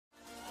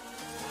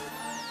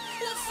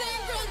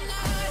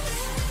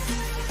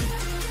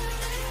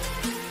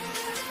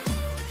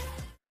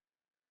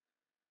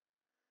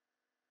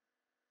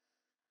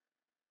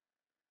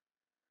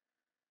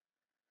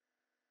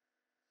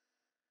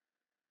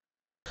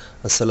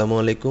আসসালামু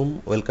আলাইকুম,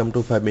 welcome to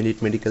 5 minute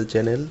medical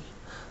channel.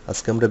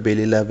 আজকে আমরা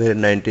বেলি ল্যাবের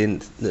 19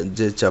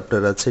 যে চ্যাপ্টার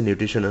আছে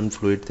নিউট্রিশন অ্যান্ড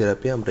ফ্লুইড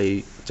থেরাপি, আমরা এই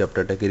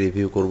চ্যাপ্টারটাকে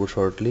রিভিউ করব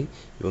শর্টলি,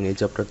 এবং এই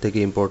চ্যাপ্টার থেকে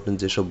ইম্পর্টেন্ট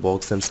যেসব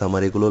বক্স অ্যান্ড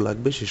সামারিগুলো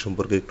লাগবে সে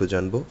সম্পর্কে একটু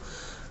জানবো।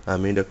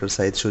 আমি ডক্টর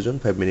সাইদ সুজন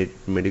 5 মিনিট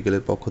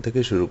মেডিকেলের পক্ষ থেকে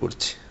শুরু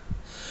করছি।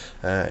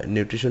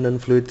 নিউট্রিশন অ্যান্ড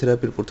ফ্লুইড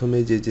থেরাপির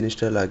প্রথমেই যে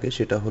জিনিসটা লাগে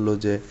সেটা হলো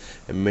যে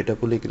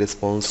metabolic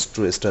response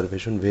to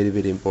starvation, very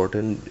very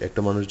important.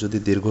 একটা মানুষ যদি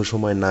দীর্ঘ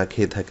সময় না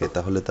খেয়ে থাকে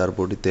তাহলে তার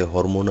বডিতে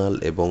হরমোনাল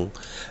এবং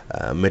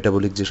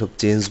মেটাবলিক যেসব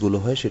চেঞ্জগুলো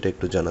হয় সেটা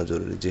একটু জানা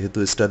জরুরি। যেহেতু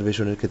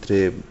স্টারভেশনের ক্ষেত্রে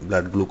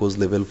ব্লাড গ্লুকোজ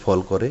লেভেল ফল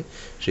করে,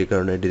 সেই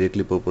কারণে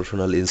ডিরেক্টলি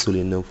প্রপোর্শনাল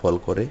ইনসুলিনেও ফল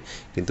করে,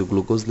 কিন্তু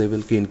গ্লুকোজ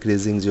লেভেলকে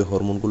ইনক্রিজিং যে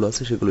হরমোনগুলো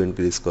আছে সেগুলো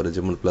ইনক্রিজ করে,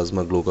 যেমন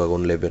প্লাজমা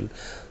গ্লুকাগন লেভেল।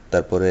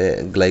 তারপরে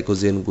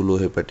গ্লাইকোজেনগুলো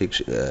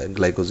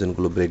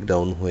গ্লাইকোজেনগুলো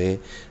ব্রেকডাউন হয়ে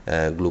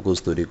গ্লুকোজ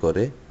তৈরি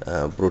করে,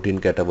 প্রোটিন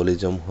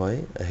ক্যাটাবলিজম হয়,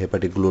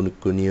 হেপাটিক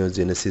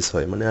গ্লুকোনিওজেনেসিস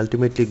হয়, মানে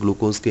আলটিমেটলি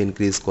গ্লুকোজকে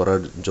ইনক্রিজ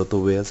করার যত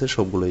ওয়ে আছে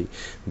সবগুলোই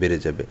বেড়ে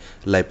যাবে।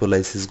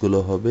 লাইপোলাইসিসগুলো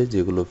হবে,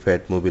 যেগুলো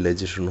ফ্যাট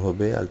মোবিলাইজেশন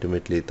হবে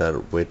আলটিমেটলি তার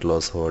ওয়েট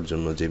লস হওয়ার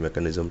জন্য যে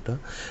মেকানিজমটা।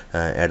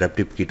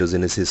 অ্যাডাপটিভ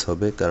কিটোজেনেসিস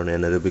হবে, কারণ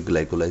অ্যানারোবিক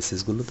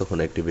গ্লাইকোলাইসিসগুলো তখন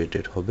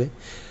অ্যাক্টিভেটেড হবে।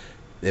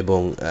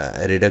 এবং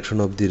reduction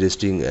of the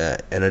resting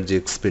energy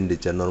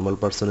expenditure, normal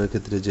পার্সনের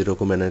ক্ষেত্রে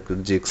যেরকম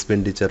এনার্জি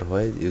এক্সপেন্ডিচার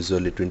হয়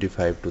usually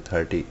 25 to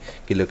 30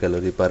 kilo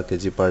calorie per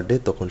KG per day,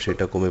 তখন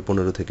সেটা কমে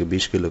 15 থেকে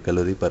 20 কিলো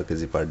ক্যালোরি পার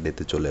কেজি পার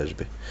ডেতে চলে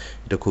আসবে।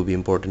 এটা খুবই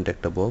ইম্পর্টেন্ট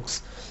একটা বক্স।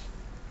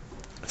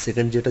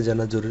 সেকেন্ড যেটা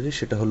জানা জরুরি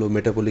সেটা হলো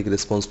metabolic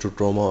response to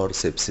trauma or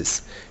sepsis.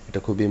 এটা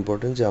খুবই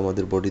ইম্পর্টেন্ট যে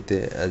আমাদের বডিতে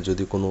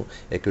যদি কোনো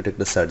অ্যাকিউট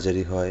একটা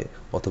সার্জারি হয়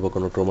অথবা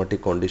কোনো ট্রমাটিক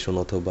কন্ডিশন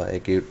অথবা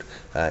অ্যাকিউট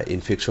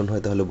ইনফেকশন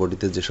হয়, তাহলে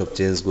বডিতে যেসব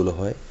চেঞ্জগুলো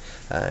হয়,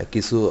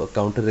 কিছু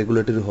কাউন্টার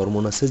রেগুলেটরি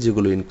হরমোন আছে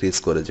যেগুলো ইনক্রিজ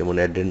করে, যেমন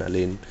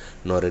অ্যাড্রেনালিন,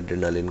 নর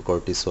adrenaline,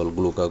 cortisol,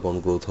 glucagon,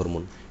 growth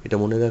hormone. এটা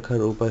মনে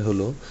রাখার উপায়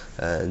হলো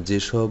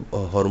যেসব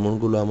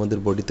হরমোনগুলো আমাদের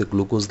বডিতে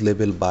গ্লুকোজ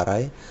লেভেল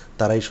বাড়ায়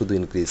তারাই শুধু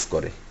ইনক্রিজ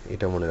করে,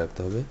 এটা মনে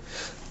রাখতে হবে।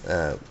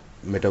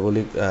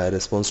 Metabolic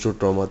response to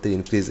ট্রমাতে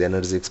increase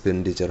energy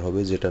expenditure হবে,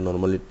 যেটা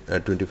normally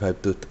 25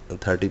 to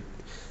 30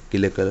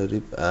 kilo calorie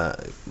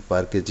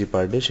per KG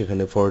per day,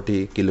 সেখানে 40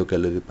 kilo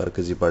calorie per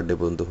KG per day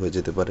পর্যন্ত হয়ে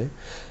যেতে পারে।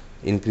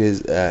 ইনক্রিজ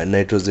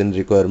নাইট্রোজেন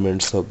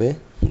রিকোয়ারমেন্টস হবে,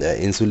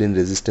 ইনসুলিন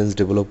রেজিস্ট্যান্স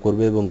ডেভেলপ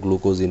করবে এবং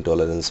গ্লুকোজ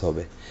ইনটলারেন্স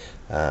হবে।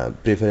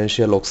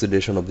 Preferential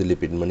oxidation of the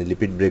lipid, মানে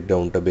লিপিড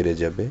ব্রেকডাউনটা বেড়ে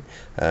যাবে,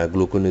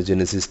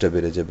 গ্লুকোনিওজেনেসিসটা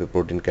বেড়ে যাবে,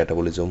 প্রোটিন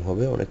ক্যাটাবলিজম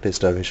হবে অনেকটা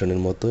স্টারভেশনের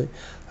মতোই।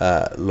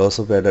 লস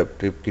অফ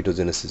অ্যাডাপটিভ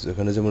কিটোজেনেসিস,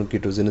 এখানে যেমন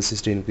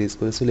কিটোজেনেসিসটা ইনক্রিজ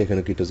করেছিল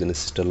এখানে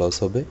কিটোজেনেসিসটা লস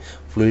হবে।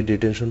 ফ্লুইড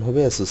রিটেনশন হবে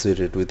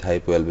অ্যাসোসিয়েটেড উইথ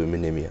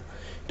হাইপোঅ্যালবুমিনেমিয়া,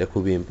 এটা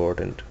খুবই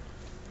ইম্পর্টেন্ট।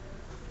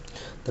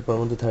 তারপর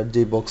আমাদের থার্ড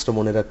যে বক্সটা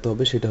মনে রাখতে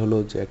হবে সেটা হলো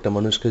যে একটা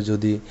মানুষকে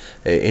যদি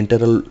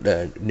এন্টারাল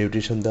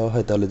নিউট্রিশন দেওয়া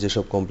হয় তাহলে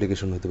যেসব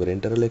কমপ্লিকেশন হতে পারে।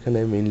 এন্টারাল এখানে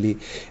মেইনলি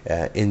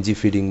এনজি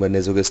ফিডিং বা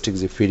নেজোগ্যাস্ট্রিক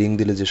যে ফিডিং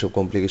দিলে যেসব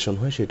কমপ্লিকেশন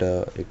হয় সেটা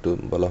একটু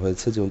বলা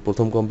হয়েছে। যেমন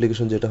প্রথম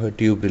কমপ্লিকেশন যেটা হয়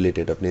টিউব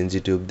রিলেটেড, আপনি এনজি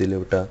টিউব দিলে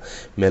ওটা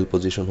ম্যাল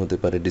পজিশন হতে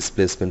পারে,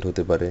 ডিসপ্লেসমেন্ট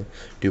হতে পারে,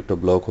 টিউবটা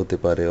ব্লক হতে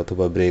পারে,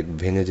 অথবা ব্রেক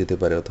ভেঙে যেতে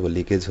পারে, অথবা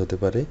লিকেজ হতে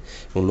পারে।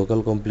 এবং লোকাল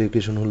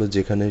কমপ্লিকেশন হলো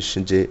যেখানে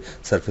যে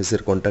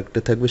সারফেসের কন্ট্যাক্টে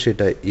থাকবে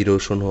সেটা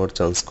ইরোশন হওয়ার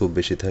চান্স খুব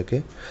বেশি থাকে।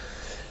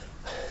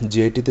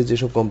 জিআইটিতে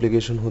যেসব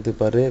কমপ্লিকেশন হতে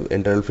পারে,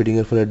 এন্টারাল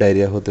ফিডিংয়ের ফলে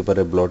ডায়রিয়া হতে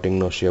পারে, bloating,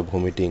 nausea,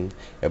 vomiting,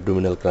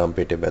 abdominal cramp,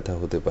 পেটে ব্যথা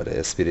হতে পারে,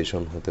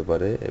 অ্যাসপিরেশন হতে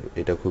পারে,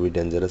 এটা খুবই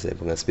ডেঞ্জারাস,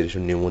 এবং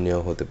অ্যাসপিরেশন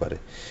নিউমোনিয়াও হতে পারে,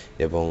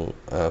 এবং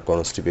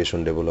কনস্টিপেশন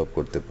ডেভেলপ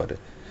করতে পারে,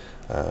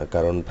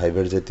 কারণ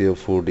ফাইবার জাতীয়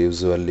ফুড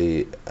ইউজুয়ালি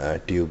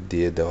টিউব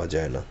দিয়ে দেওয়া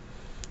যায় না।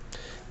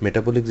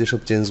 মেটাবলিক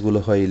যেসব চেঞ্জগুলো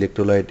হয়,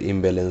 ইলেকট্রোলাইট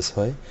ইমব্যালেন্স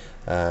হয়,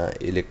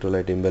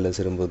 ইলেকট্রোলাইট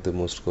ইমব্যালেন্সের মধ্যে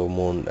মোস্ট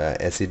কমন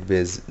অ্যাসিড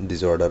বেজ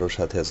ডিসঅর্ডারও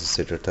সাথে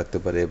অ্যাসোসিয়েটেড থাকতে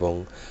পারে, এবং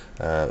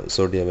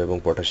সোডিয়াম এবং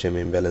পটাশিয়াম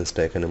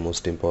ইমব্যালেন্সটা এখানে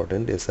মোস্ট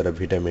ইম্পর্ট্যান্ট। এছাড়া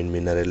ভিটামিন,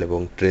 মিনারেল এবং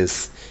ট্রেস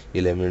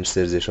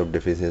এলিমেন্টসের যেসব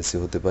ডেফিসিয়েন্সি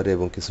হতে পারে,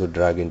 এবং কিছু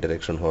ড্রাগ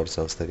ইন্টারাকশন হওয়ার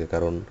চান্স থাকে,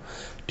 কারণ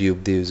টিউব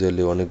দিয়ে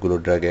ইউজুয়ালি অনেকগুলো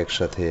ড্রাগ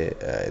একসাথে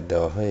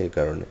দেওয়া হয় এই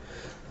কারণে।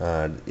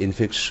 আর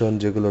ইনফেকশন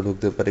যেগুলো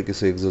ঢুকতে পারে,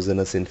 কিছু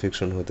এক্সোজেনাস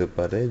ইনফেকশন হতে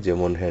পারে,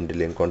 যেমন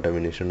হ্যান্ডেলিং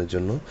কন্টামিনেশনের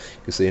জন্য,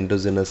 কিছু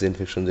এন্ডোজেনাস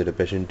ইনফেকশন যেটা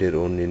পেশেন্টের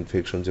ওন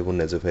ইনফেকশন, যেমন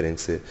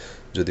নেজোফ্যারিংসে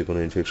যদি কোনো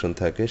ইনফেকশন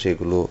থাকে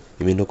সেগুলো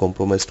ইমিউনো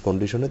কম্প্রোমাইজড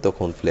কন্ডিশনে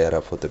তখন ফ্লেয়ার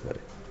আপ হতে পারে।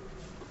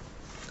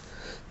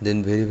 দেন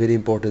ভেরি ভেরি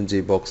ইম্পর্টেন্ট যে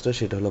বক্সটা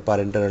সেটা হলো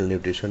প্যারেন্টারাল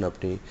নিউট্রিশন।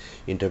 আপনি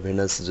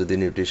ইন্টারভেনাস যদি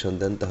নিউট্রিশন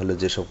দেন তাহলে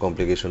যেসব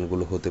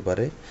কমপ্লিকেশনগুলো হতে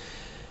পারে,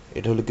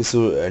 এটা হলো কিছু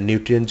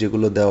নিউট্রিয়েন্ট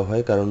যেগুলো দেওয়া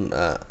হয়, কারণ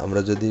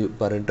আমরা যদি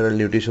প্যারেন্টারাল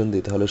নিউট্রিশন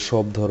দিই তাহলে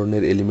সব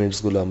ধরনের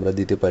এলিমেন্টসগুলো আমরা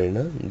দিতে পারি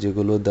না,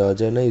 যেগুলো দেওয়া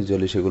যায় না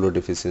ইউজুয়ালি সেগুলো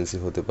ডেফিসিয়েন্সি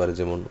হতে পারে,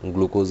 যেমন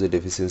গ্লুকোজে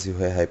ডেফিসিয়েন্সি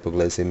হয়,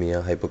 হাইপোগ্লাইসেমিয়া,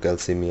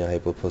 হাইপোক্যালসেমিয়া,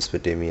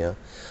 হাইপোফসফেটেমিয়া,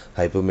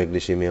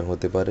 হাইপোম্যাগনেসিমিয়া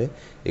হতে পারে।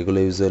 এগুলো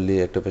ইউজুয়ালি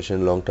একটা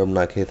পেশেন্ট লং টার্ম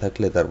না খেয়ে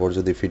থাকলে তারপর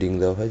যদি ফিডিং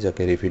দেওয়া হয়,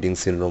 যাকে রিফিডিং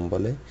সিনড্রোম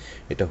বলে,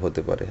 এটা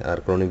হতে পারে। আর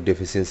ক্রনিক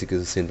ডেফিসিয়েন্সি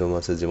কিছু সিনড্রোম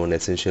আছে, যেমন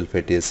এসেনশিয়াল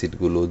ফ্যাটি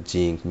অ্যাসিডগুলো,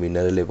 জিঙ্ক,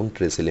 মিনারেল এবং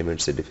ট্রেস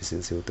এলিমেন্টসের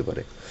ডেফিসিয়েন্সি হতে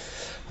পারে।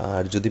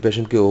 আর যদি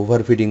পেশেন্টকে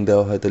ওভারফিডিং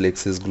দেওয়া হয় তাহলে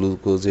এক্সেস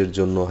গ্লুকোজের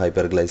জন্য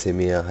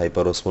hyperglycaemia,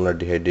 হাইপারঅসমোলার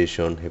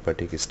dehydration,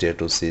 hepatic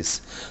steatosis,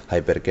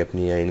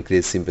 hypercapnia,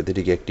 increase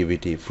sympathetic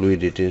activity, fluid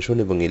retention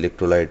এবং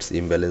ইলেকট্রোলাইটস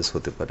ইমব্যালেন্স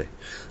হতে পারে।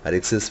 আর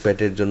এক্সেস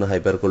ফ্যাটের জন্য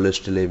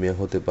হাইপারকোলেস্টেরলেমিয়া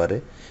হতে পারে,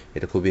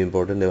 এটা খুবই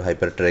ইম্পর্টেন্ট, এবং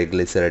হাইপার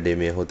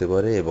ট্রাইগ্লিসারাইডেমিয়া হতে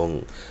পারে, এবং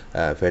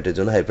ফ্যাটের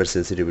জন্য হাইপার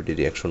সেন্সিটিভিটি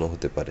রিয়াকশনও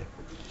হতে পারে।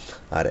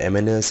 আর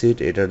অ্যামিনো অ্যাসিড,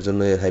 এটার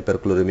জন্য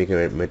হাইপারক্লোরেমিক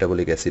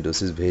metabolic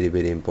acidosis very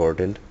very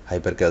important,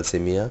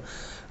 hypercalcaemia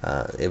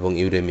এবং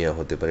ইউরেমিয়া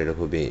হতে পারে, এটা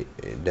খুবই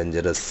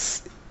ডেঞ্জারাস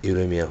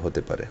ইউরেমিয়া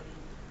হতে পারে।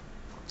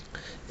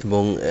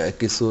 এবং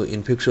কিছু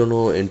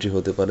ইনফেকশনও এন্ট্রি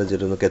হতে পারে,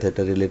 যেটা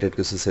ক্যাথেটার রিলেটেড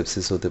কিছু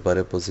সেপসিস হতে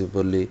পারে,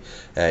 possibly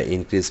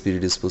increase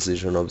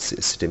predisposition of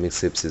systemic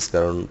sepsis,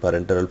 কারণ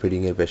প্যারেন্টারাল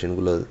ফিডিংয়ের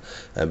পেশেন্টগুলো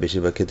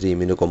বেশিরভাগ ক্ষেত্রে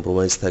ইমিউনো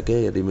কম্প্রোমাইজ থাকে।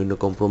 আর ইমিউনো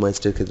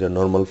কম্প্রোমাইজডের ক্ষেত্রে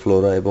নর্মাল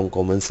ফ্লোরা এবং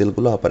কমন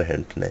সেলগুলো আপার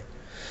হ্যান্ড নেয়।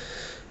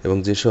 এবং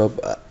যেসব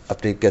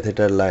আপনি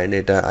ক্যাথেটার লাইন,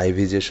 এটা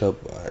আইভি যেসব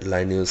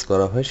লাইন ইউজ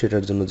করা হয়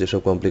সেটার জন্য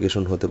যেসব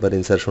কমপ্লিকেশন হতে পারে,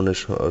 ইনসারশনের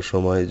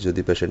সময়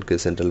যদি পেশেন্টকে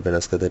সেন্ট্রাল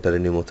ভেনাস ক্যাথেটারে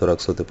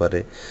নিউমোথোরাক্স হতে পারে,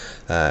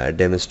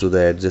 damage to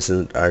the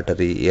adjacent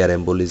artery, air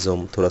embolism,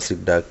 thoracic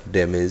duct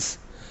damage,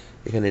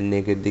 এখানে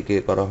নেকের দিকে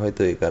করা হয়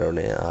তো এই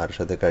কারণে, আর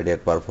সাথে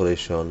cardiac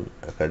perforation,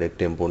 cardiac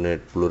টেম্পোনেট,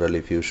 pleural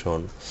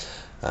effusion,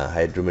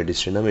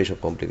 হাইড্রোমেডিস্ট্রিনাম, এইসব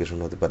কমপ্লিকেশন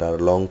হতে পারে। আর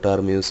লং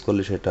টার্ম ইউজ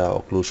করলে সেটা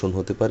অক্লুশন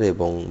হতে পারে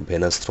এবং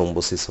ভেনাস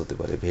থ্রম্বোসিস হতে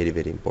পারে, ভেরি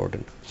ভেরি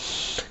ইম্পর্টেন্ট।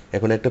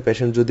 এখন একটা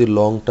পেশেন্ট যদি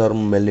লং টার্ম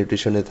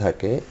ম্যালনিউট্রিশনে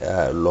থাকে,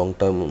 লং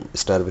টার্ম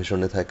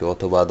স্টারভেশনে থাকে,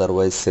 অথবা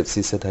আদারওয়াইজ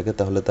সেপসিসে থাকে,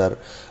 তাহলে তার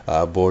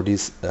বডি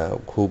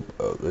খুব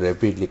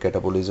র্যাপিডলি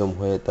ক্যাটাবলিজম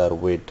হয়ে তার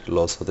ওয়েট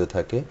লস হতে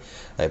থাকে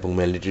এবং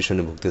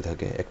ম্যালনিউট্রিশনে ভুগতে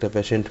থাকে। একটা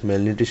পেশেন্ট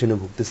ম্যালনিউট্রিশনে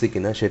ভুগতেছে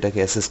কিনা সেটাকে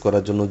অ্যাসেস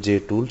করার জন্য যে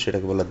টুল,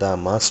 সেটাকে বলা দ্য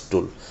মাস্ট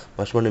টুল।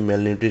 মাস্ট মানে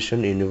ম্যালনিউট্রিশন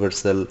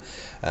ইউনিভার্সাল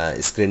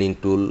স্ক্রিনিং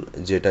টুল,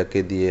 যেটাকে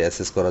দিয়ে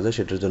অ্যাসেস করা যায়।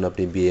 সেটার জন্য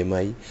আপনি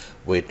বিএমআই,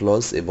 ওয়েট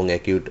লস এবং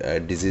অ্যাকিউট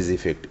ডিজিজ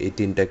ইফেক্ট, এই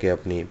তিনটাকে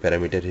আপনি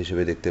প্যারামিটার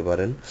হিসেবে দেখতে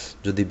পারেন।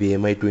 যদি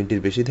বিএমআই 20-র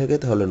বেশি থাকে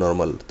তাহলে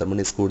নর্মাল, তার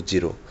মানে স্কোর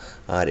 0।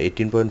 আর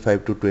 18.5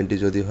 to 20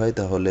 যদি হয়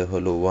তাহলে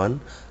হলো 1,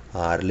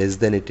 আর লেস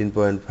দেন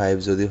 18.5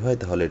 যদি হয়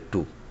তাহলে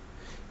 2।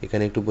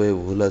 এখানে একটু বইয়ে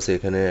ভুল আছে,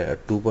 এখানে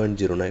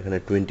 2.0 না, এখানে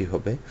 20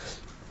 হবে।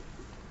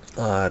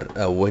 আর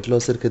ওয়েট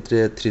লসের ক্ষেত্রে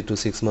 3 to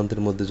 6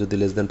 মান্থের মধ্যে যদি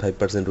লেস দেন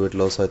 5% ওয়েট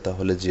লস হয়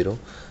তাহলে 0,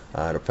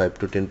 আর 5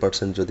 to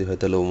 10% যদি হয়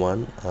তাহলে 1,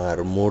 আর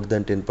মোর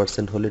দ্যান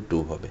 10% হলে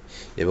 2 হবে।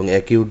 এবং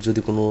অ্যাকিউট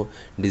যদি কোনো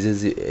ডিজিজ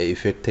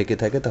ইফেক্ট থেকে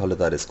থাকে তাহলে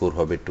তার স্কোর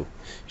হবে 2।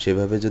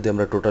 সেভাবে যদি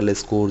আমরা টোটাল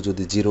স্কোর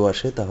যদি 0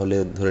 আসে তাহলে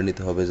ধরে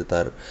নিতে হবে যে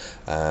তার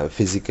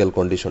ফিজিক্যাল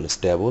কন্ডিশন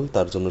স্টেবল,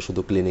 তার জন্য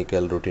শুধু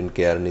ক্লিনিক্যাল রুটিন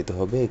কেয়ার নিতে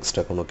হবে,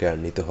 এক্সট্রা কোনো কেয়ার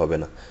নিতে হবে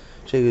না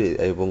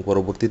এবং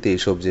পরবর্তীতে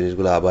এইসব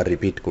জিনিসগুলো আবার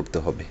রিপিট করতে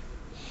হবে।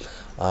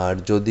 আর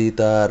যদি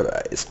তার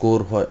স্কোর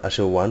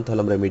আসে 1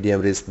 তাহলে আমরা মিডিয়াম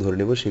রিস্ক ধরে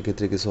নেব।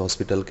 সেক্ষেত্রে কিছু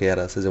হসপিটাল কেয়ার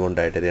আছে, যেমন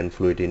ডায়েটারিয়ান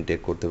ফ্লুইড ইনটেক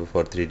করতে হবে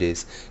ফর 3 days,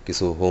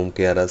 কিছু হোম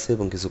কেয়ার আছে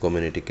এবং কিছু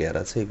কমিউনিটি কেয়ার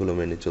আছে, এগুলো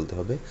মেনে চলতে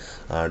হবে।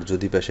 আর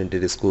যদি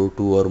পেশেন্টের স্কোর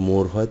 2 or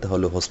more হয়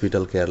তাহলে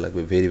হসপিটাল কেয়ার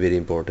লাগবে, ভেরি ভেরি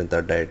ইম্পর্টেন্ট।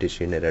 তার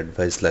ডায়েটিশিয়ানের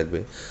অ্যাডভাইস লাগবে,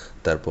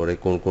 তারপরে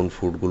কোন কোন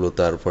ফুডগুলো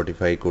তার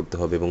ফর্টিফাই করতে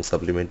হবে এবং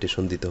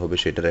সাপ্লিমেন্টেশন দিতে হবে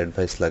সেটার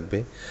অ্যাডভাইস লাগবে।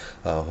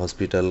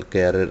 হসপিটাল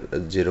কেয়ারের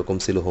যেরকম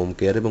ছিল হোম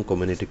কেয়ার এবং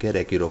কমিউনিটি কেয়ার,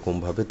 একই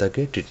রকমভাবে তাকে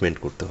ট্রিটমেন্ট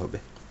করতে হবে।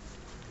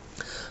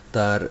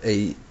 তার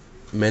এই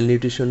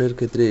ম্যালনিউট্রিশনের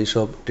ক্ষেত্রে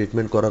এইসব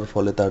ট্রিটমেন্ট করার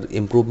ফলে তার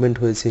ইমপ্রুভমেন্ট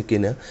হয়েছে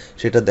কিনা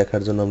সেটা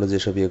দেখার জন্য আমরা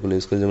যেসব ইয়েগুলো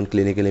ইউজ করি, যেমন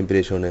ক্লিনিক্যাল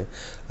ইমপ্রেশনে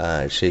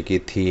সে কি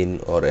থিন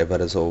অর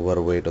এভারেজ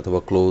ওভারওয়েট, অথবা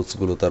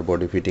ক্লোথসগুলো তার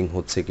বডি ফিটিং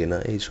হচ্ছে কিনা,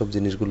 এইসব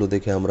জিনিসগুলো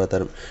দেখে আমরা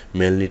তার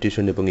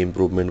ম্যালনিউট্রিশন এবং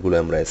ইমপ্রুভমেন্টগুলো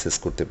আমরা অ্যাসেস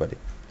করতে পারি।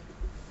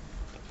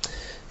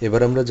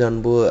 এবার আমরা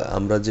জানবো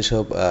আমরা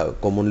যেসব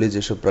কমনলি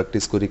যেসব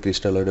প্র্যাকটিস করি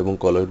ক্রিস্টালয়েড এবং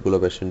কলয়েডগুলো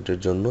পেশেন্টের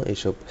জন্য,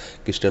 এইসব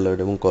ক্রিস্টালয়েড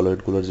এবং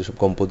কলয়েডগুলোর যেসব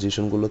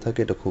কম্পোজিশনগুলো থাকে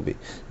এটা খুবই,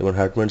 যেমন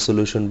হার্টম্যান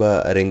সলিউশন বা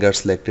রেঙ্গার্স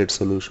ল্যাকটেড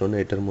সলিউশন,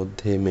 এটার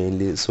মধ্যে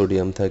মেইনলি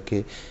সোডিয়াম থাকে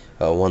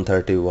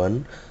 131,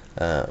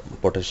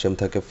 পটাশিয়াম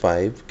থাকে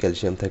 5,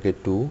 ক্যালসিয়াম থাকে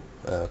 2,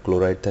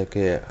 ক্লোরাইড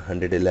থাকে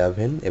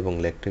 111 এবং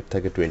ল্যাকটেট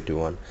থাকে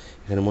 21।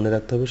 এখানে মনে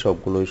রাখতে হবে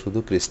সবগুলোই শুধু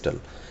ক্রিস্টাল,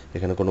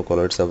 এখানে কোনো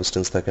কলয়েড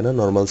সাবস্টেন্স থাকে না।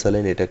 নর্মাল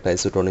স্যালাইন এটা একটা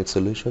আইসোটনিক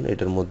সলিউশন,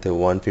 এটার মধ্যে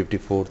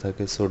 154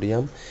 থাকে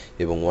সোডিয়াম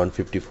এবং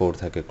 154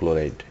 থাকে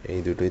ক্লোরাইড,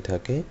 এই দুটোই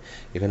থাকে।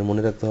 এখানে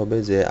মনে রাখতে হবে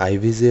যে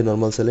আইভি যে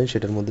নর্মাল স্যালাইন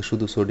সেটার মধ্যে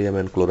শুধু সোডিয়াম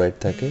অ্যান্ড ক্লোরাইড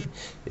থাকে,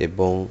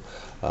 এবং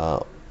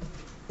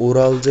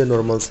ওরাল যে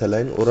নর্মাল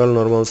স্যালাইন, ওরাল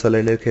নর্মাল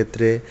স্যালাইনের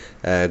ক্ষেত্রে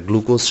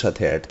গ্লুকোজ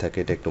সাথে অ্যাড থাকে,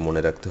 এটা একটু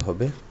মনে রাখতে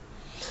হবে।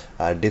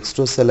 আর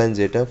ডেক্সট্রোজ স্যালাইন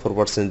যেটা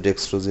 4%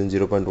 ডেক্সট্রোজিন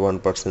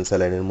 0.1%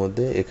 স্যালাইনের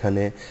মধ্যে,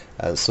 এখানে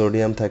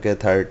সোডিয়াম থাকে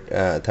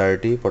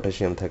 30,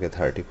 পটাশিয়াম থাকে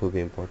 30, খুবই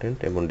ইম্পর্টেন্ট,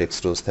 এবং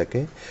ডেক্সট্রোজ থাকে।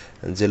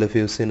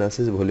 জেলোফিউসিন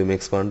আছে ভলিউম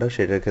এক্সপান্ডার,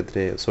 সেটার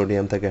ক্ষেত্রে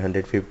সোডিয়াম থাকে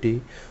 150,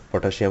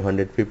 পটাশিয়াম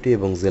 150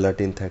 এবং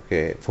জেলাটিন থাকে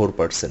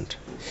 4%।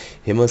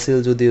 হেমাসিল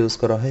যদি ইউজ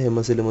করা হয়,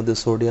 হেমাসিলের মধ্যে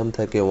সোডিয়াম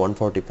থাকে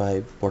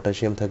 145,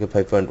 পটাশিয়াম থাকে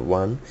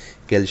 5.1,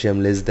 ক্যালসিয়াম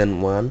লেস দেন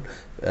 1,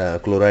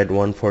 ক্লোরাইড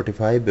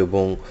 145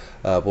 এবং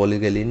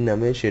পলিগ্যালিন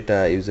নামে সেটা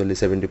ইউজুয়ালি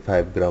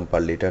 75 গ্রাম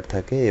পার লিটার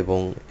থাকে, এবং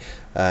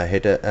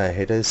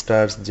হেটা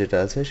স্টার্স যেটা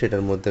আছে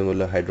সেটার মধ্যে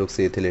হলো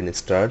হাইড্রোক্সি ইথিলিন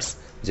স্টার্স,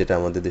 যেটা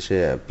আমাদের দেশে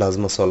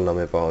প্লাজমা সল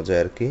নামে পাওয়া যায়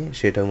আর কি।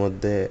 সেটার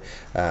মধ্যে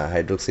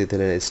হাইড্রোক্সি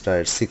ইথিলিন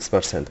স্টার্স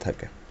 6%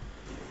 থাকে।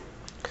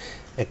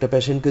 একটা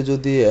পেশেন্টকে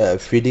যদি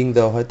ফিডিং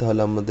দেওয়া হয়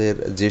তাহলে আমাদের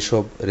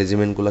যেসব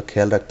রেজিমেন্টগুলো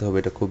খেয়াল রাখতে হবে,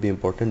 এটা খুবই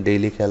ইম্পর্টেন্ট।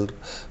 ডেইলি খেয়াল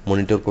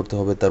মনিটর করতে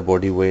হবে তার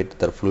বডি ওয়েট,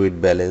 তার ফ্লুইড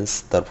ব্যালেন্স,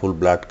 তার ফুল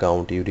blood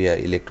count, urea,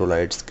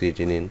 electrolytes,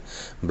 creatinine,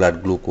 blood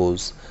glucose,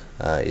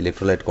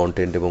 electrolyte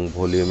content এবং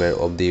ভলিউমের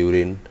অফ দি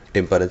ইউরিন,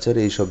 টেম্পারেচার,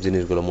 এইসব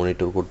জিনিসগুলো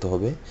মনিটর করতে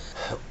হবে।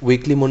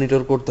 উইকলি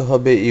মনিটর করতে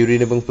হবে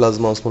ইউরিন এবং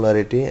plasma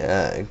osmolarity,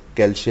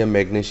 calcium,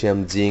 magnesium,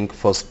 zinc,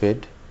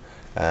 phosphate,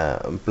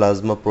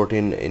 plasma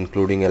protein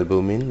including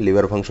albumin,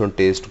 liver function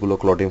টেস্টগুলো,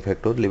 ক্লটিং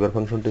ফ্যাক্টর। লিভার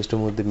ফাংশন টেস্টের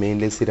মধ্যে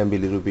mainly serum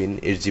bilirubin,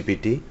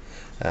 SGPT,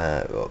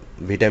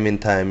 vitamin,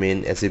 thymine,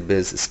 acid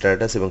base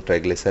status এবং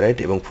ট্রাইগ্লিসারাইড।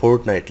 এবং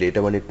ফোর্টনাইটলি,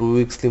 এটা মানে 2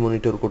 উইকসলি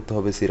মনিটর করতে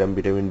হবে serum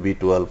vitamin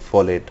B12,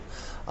 folate,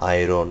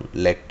 iron,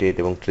 lactate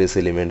এবং ট্রেস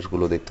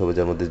এলিমেন্টসগুলো দেখতে হবে,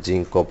 যার মধ্যে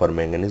zinc, copper,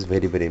 manganese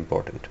very very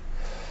important.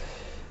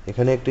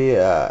 এখানে একটি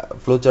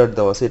ফ্লো চার্ট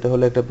দেওয়া আছে। এটা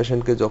হলো একটা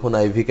পেশেন্টকে যখন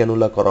আইভি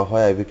ক্যানুলা করা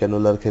হয়, আইভি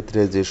ক্যানুলার ক্ষেত্রে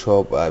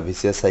যেসব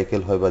ভিসিআর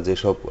সাইকেল হয় বা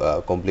যেসব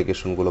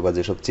কমপ্লিকেশনগুলো বা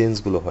যেসব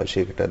চেঞ্জগুলো হয়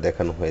সেটা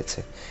দেখানো হয়েছে।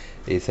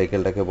 এই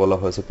সাইকেলটাকে বলা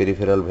হয়েছে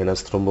পেরিফেরাল ভেনাস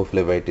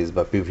থ্রোম্বোফ্লেবাইটিস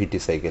বা পিভিটি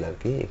সাইকেল আর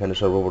কি। এখানে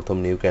সর্বপ্রথম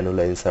নিউ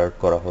ক্যানুলা ইনসার্ট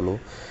করা হলো।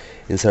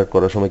 ইনসার্ট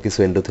করার সময় কিছু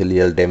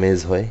এন্ডোথেলিয়াল ড্যামেজ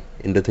হয়।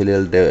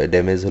 এন্ডোথেলিয়াল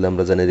ড্যামেজ হলে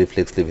আমরা জানি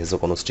রিফ্লেক্সলি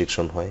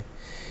ভেসোকনস্ট্রিকশন হয়।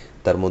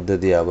 তার মধ্যে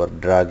দিয়ে আবার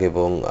ড্রাগ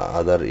এবং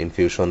আদার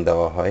ইনফিউশন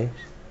দেওয়া হয়।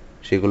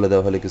 সেগুলো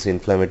দেওয়া হলে কিছু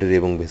ইনফ্ল্যামেটরি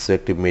এবং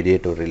ভেসোঅ্যাক্টিভ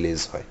মেডিয়েটর রিলিজ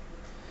হয়।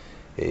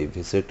 এই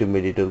ভেসোঅ্যাক্টিভ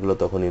মেডিয়েটরগুলো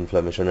তখন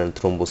ইনফ্লামেশন অ্যান্ড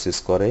থ্রোম্বোসিস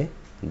করে,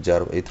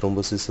 যার এই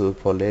থ্রোম্বোসিসের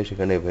ফলে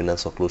সেখানে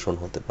ভেনাস অক্লুশন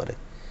হতে পারে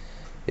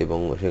এবং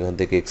সেখান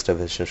থেকে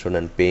এক্সট্রাভেসেশন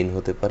অ্যান্ড পেইন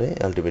হতে পারে।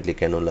 আলটিমেটলি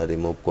ক্যানুলা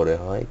রিমুভ করে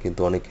হয়, কিন্তু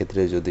অনেক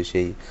ক্ষেত্রে যদি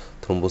সেই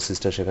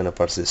থ্রোম্বোসিসটা সেখানে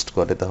পারসিস্ট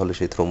করে তাহলে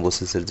সেই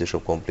থ্রোম্বোসিসের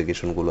যেসব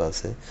কমপ্লিকেশনগুলো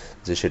আছে,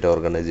 যে সেটা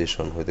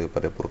অর্গানাইজেশন হতে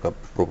পারে,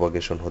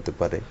 প্রোপাগেশন হতে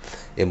পারে,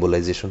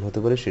 এম্বোলাইজেশন হতে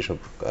পারে, সেসব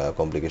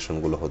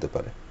কমপ্লিকেশনগুলো হতে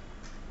পারে।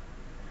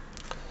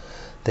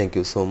 Thank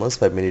you so much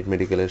 5 minute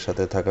মেডিকেলের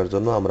সাথে থাকার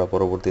জন্য। আমরা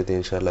পরবর্তীতে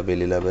ইনশাআল্লাহ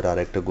বেলি ল্যাবের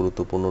আরেকটা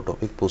গুরুত্বপূর্ণ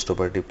টপিক পোস্ট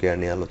অপারেটিভ কেয়ার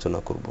নিয়ে আলোচনা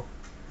করব।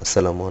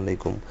 আসসালামু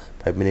আলাইকুম।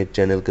 5 মিনিট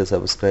চ্যানেলকে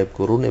সাবস্ক্রাইব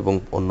করুন এবং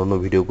অন্যান্য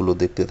ভিডিওগুলো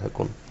দেখতে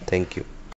থাকুন। Thank you.